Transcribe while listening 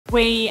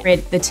We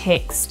read the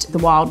text The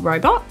Wild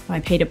Robot by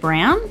Peter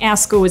Brown. Our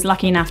school was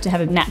lucky enough to have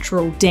a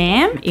natural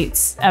dam.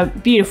 It's a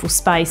beautiful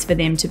space for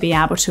them to be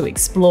able to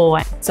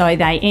explore. So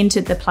they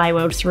entered the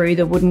playworld through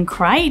the wooden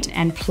crate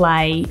and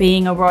play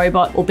being a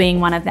robot or being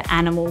one of the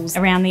animals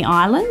around the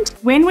island.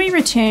 When we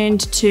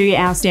returned to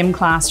our STEM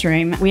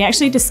classroom, we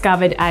actually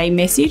discovered a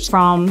message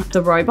from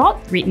the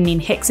robot written in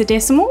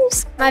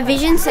hexadecimals. My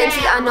vision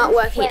sensors are not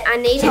working. I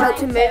need help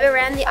to move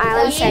around the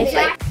island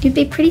safely. You'd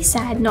be pretty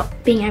sad not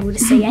being able to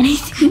see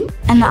anything.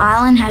 And the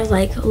island has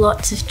like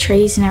lots of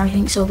trees and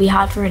everything, so it'll be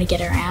hard for her to get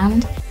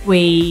around.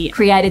 We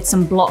created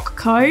some block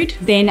code.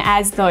 Then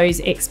as those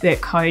expert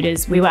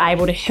coders, we were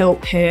able to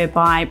help her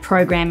by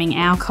programming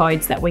our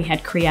codes that we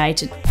had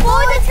created.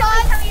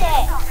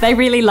 They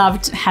really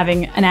loved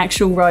having an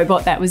actual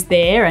robot that was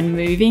there and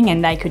moving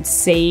and they could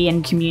see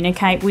and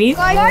communicate with.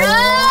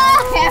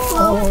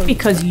 Careful.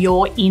 Because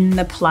you're in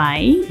the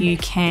play, you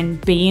can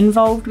be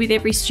involved with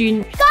every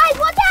student.